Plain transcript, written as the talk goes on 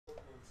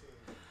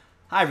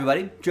Hi,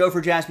 everybody. Joe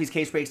for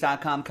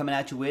JaspysCaseBreaks.com coming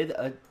at you with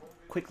a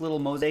quick little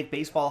Mosaic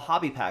Baseball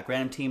Hobby Pack.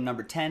 Random team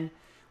number 10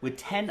 with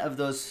 10 of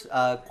those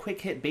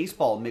quick hit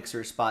baseball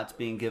mixer spots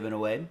being given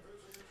away.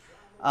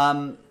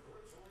 We're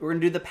going to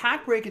do the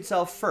pack break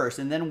itself first,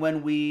 and then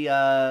when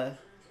we're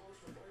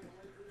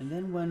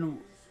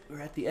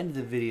at the end of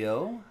the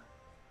video,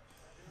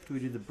 after we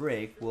do the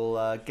break,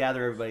 we'll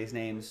gather everybody's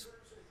names,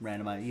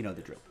 randomize, you know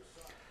the drill.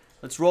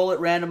 Let's roll it,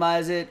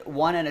 randomize it,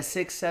 1 and a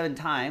 6, 7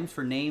 times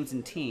for names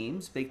and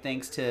teams. Big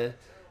thanks to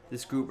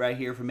this group right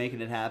here for making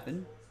it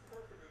happen.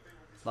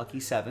 Lucky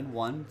 7,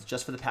 1, it's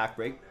just for the pack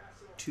break.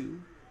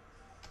 2,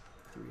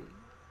 3.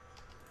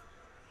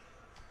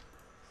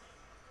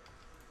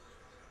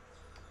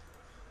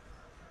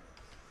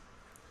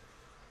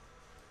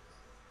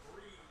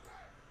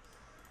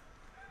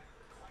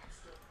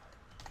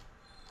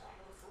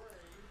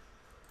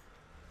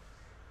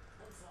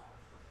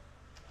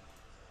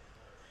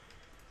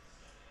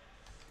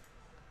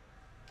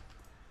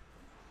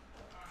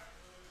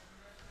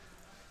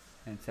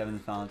 And 7th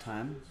final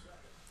time.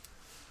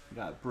 We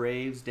got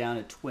Braves down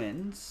at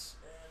Twins.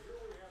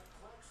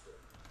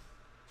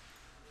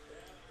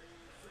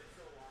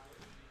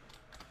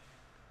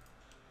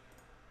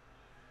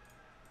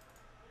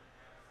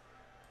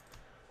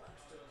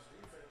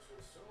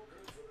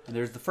 And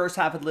there's the first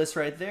half of the list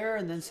right there,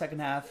 and then second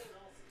half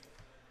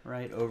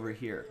right over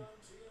here.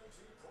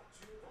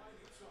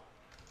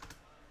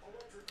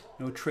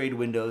 No trade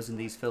windows in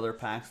these filler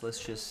packs.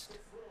 Let's just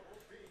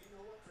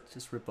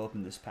rip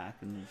open this pack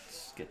and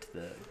let's get to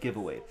the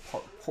giveaway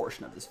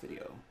portion of this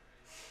video.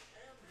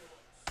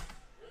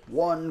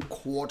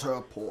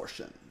 1/4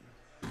 portion.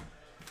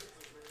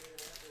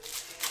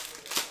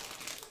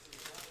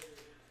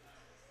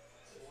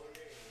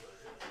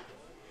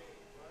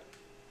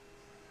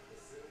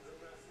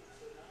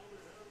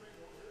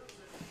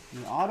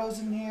 Any autos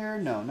in here?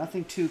 No,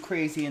 nothing too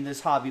crazy in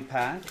this hobby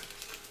pack.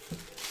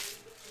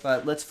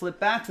 But let's flip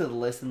back to the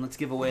list and let's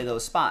give away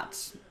those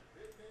spots.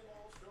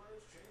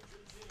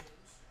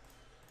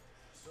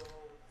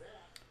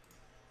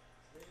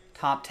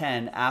 Top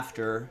 10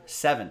 after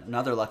 7.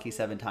 Another lucky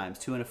 7 times.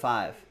 2 and a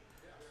 5.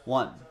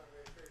 1,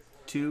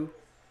 2,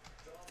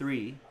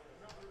 3,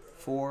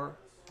 4,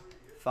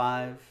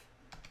 5,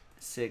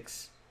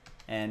 6,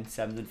 and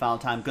 7th and final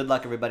time. Good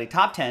luck, everybody.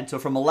 Top 10. So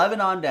from 11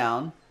 on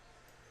down.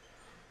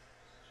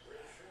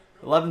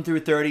 11 through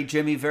 30.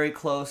 Jimmy, very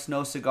close.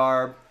 No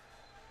cigar.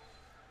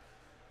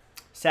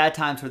 Sad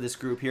times for this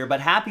group here,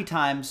 but happy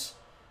times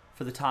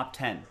for the top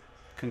 10.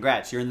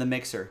 Congrats. You're in the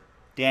mixer.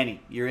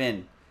 Danny, you're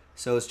in.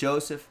 So it's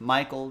Joseph,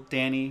 Michael,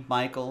 Danny,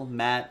 Michael,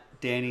 Matt,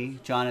 Danny,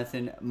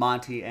 Jonathan,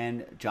 Monty,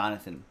 and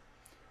Jonathan.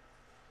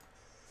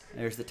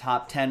 There's the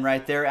top 10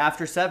 right there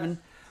after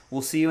 7.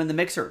 We'll see you in the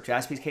mixer.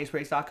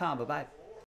 JaspysCaseBreaks.com. Bye-bye.